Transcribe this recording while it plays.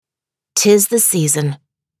'Tis the season.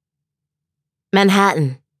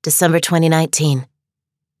 Manhattan, December 2019.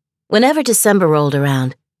 Whenever December rolled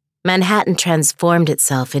around, Manhattan transformed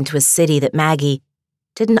itself into a city that Maggie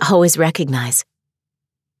didn't always recognize.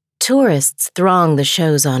 Tourists thronged the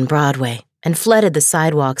shows on Broadway and flooded the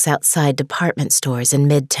sidewalks outside department stores in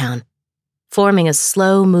Midtown, forming a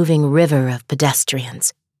slow-moving river of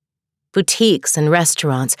pedestrians. Boutiques and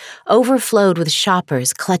restaurants overflowed with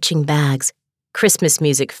shoppers clutching bags, Christmas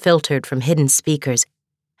music filtered from hidden speakers,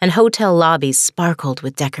 and hotel lobbies sparkled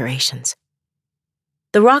with decorations.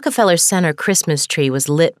 The Rockefeller Center Christmas tree was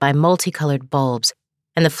lit by multicolored bulbs,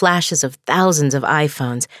 and the flashes of thousands of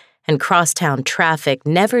iPhones and crosstown traffic,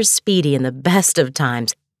 never speedy in the best of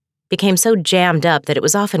times, became so jammed up that it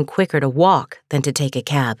was often quicker to walk than to take a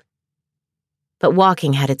cab. But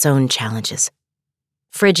walking had its own challenges.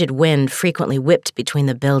 Frigid wind frequently whipped between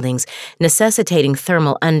the buildings, necessitating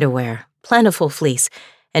thermal underwear, plentiful fleece,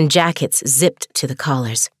 and jackets zipped to the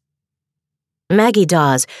collars. Maggie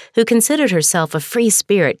Dawes, who considered herself a free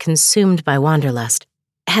spirit consumed by wanderlust,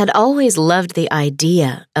 had always loved the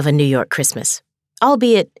idea of a New York Christmas,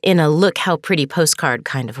 albeit in a look-how-pretty postcard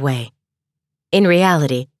kind of way. In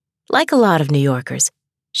reality, like a lot of New Yorkers,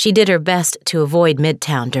 she did her best to avoid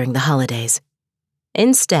Midtown during the holidays.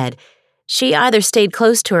 Instead, she either stayed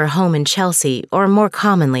close to her home in Chelsea or, more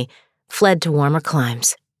commonly, fled to warmer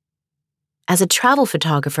climes. As a travel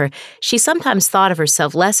photographer, she sometimes thought of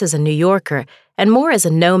herself less as a New Yorker and more as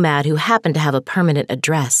a nomad who happened to have a permanent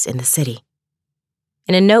address in the city.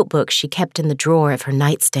 In a notebook she kept in the drawer of her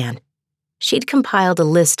nightstand, she'd compiled a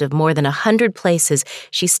list of more than 100 places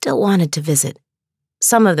she still wanted to visit,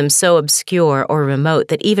 some of them so obscure or remote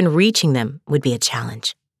that even reaching them would be a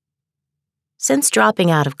challenge. Since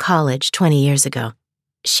dropping out of college 20 years ago,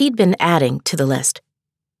 she'd been adding to the list,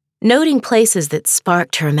 noting places that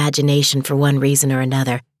sparked her imagination for one reason or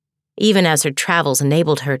another, even as her travels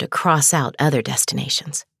enabled her to cross out other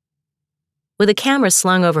destinations. With a camera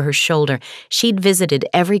slung over her shoulder, she'd visited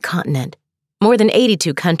every continent, more than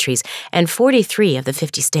 82 countries, and 43 of the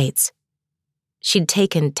 50 states. She'd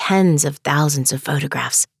taken tens of thousands of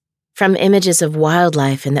photographs, from images of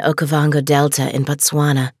wildlife in the Okavango Delta in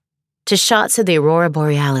Botswana to shots of the Aurora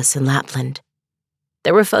Borealis in Lapland.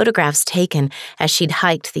 There were photographs taken as she'd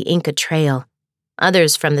hiked the Inca Trail,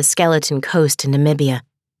 others from the Skeleton Coast in Namibia,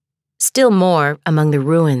 still more among the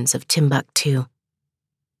ruins of Timbuktu.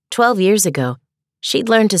 12 years ago, she'd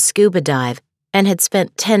learned to scuba dive and had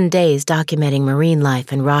spent 10 days documenting marine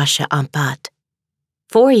life in Rasha Ampat.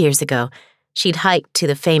 4 years ago, she'd hiked to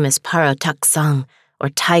the famous Paro Taksang, or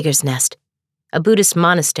Tiger's Nest, a Buddhist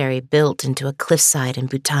monastery built into a cliffside in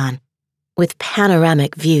Bhutan, with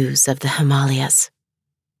panoramic views of the Himalayas.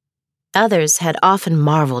 Others had often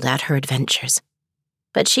marveled at her adventures,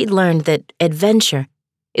 but she'd learned that adventure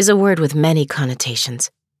is a word with many connotations,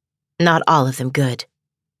 not all of them good.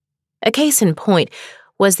 A case in point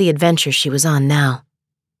was the adventure she was on now.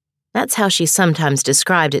 That's how she sometimes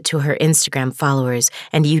described it to her Instagram followers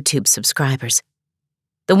and YouTube subscribers.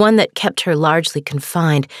 The one that kept her largely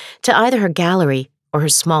confined to either her gallery or her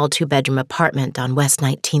small 2-bedroom apartment on West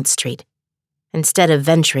 19th Street, instead of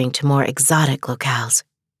venturing to more exotic locales.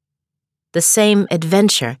 The same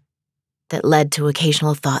adventure that led to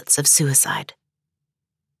occasional thoughts of suicide.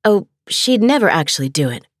 Oh, she'd never actually do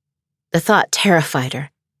it. The thought terrified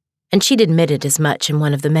her, and she'd admitted as much in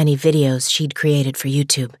one of the many videos she'd created for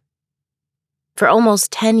YouTube. For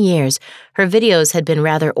almost 10 years, her videos had been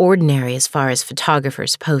rather ordinary as far as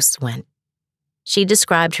photographers' posts went. She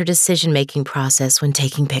described her decision-making process when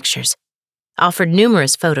taking pictures, offered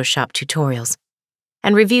numerous Photoshop tutorials,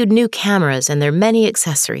 and reviewed new cameras and their many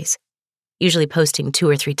accessories, usually posting 2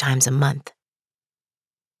 or 3 times a month.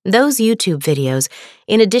 Those YouTube videos,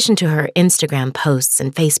 in addition to her Instagram posts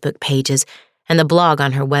and Facebook pages and the blog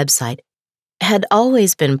on her website, had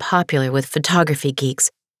always been popular with photography geeks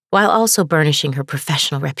while also burnishing her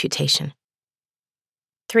professional reputation.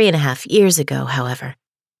 3.5 years ago, however,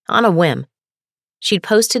 on a whim, she'd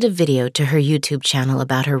posted a video to her YouTube channel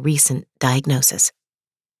about her recent diagnosis,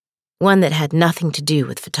 one that had nothing to do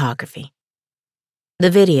with photography. The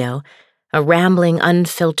video, a rambling,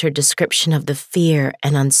 unfiltered description of the fear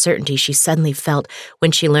and uncertainty she suddenly felt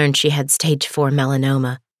when she learned she had stage 4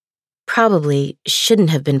 melanoma, probably shouldn't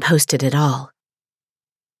have been posted at all.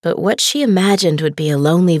 But what she imagined would be a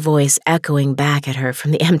lonely voice echoing back at her from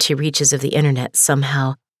the empty reaches of the internet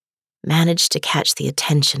somehow managed to catch the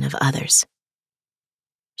attention of others.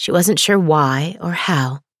 She wasn't sure why or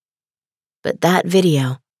how, but that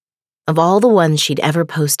video, of all the ones she'd ever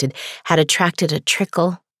posted, had attracted a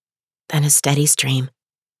trickle, then a steady stream,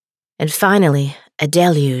 and finally a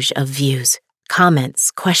deluge of views,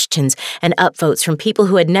 comments, questions, and upvotes from people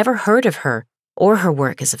who had never heard of her or her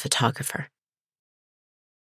work as a photographer.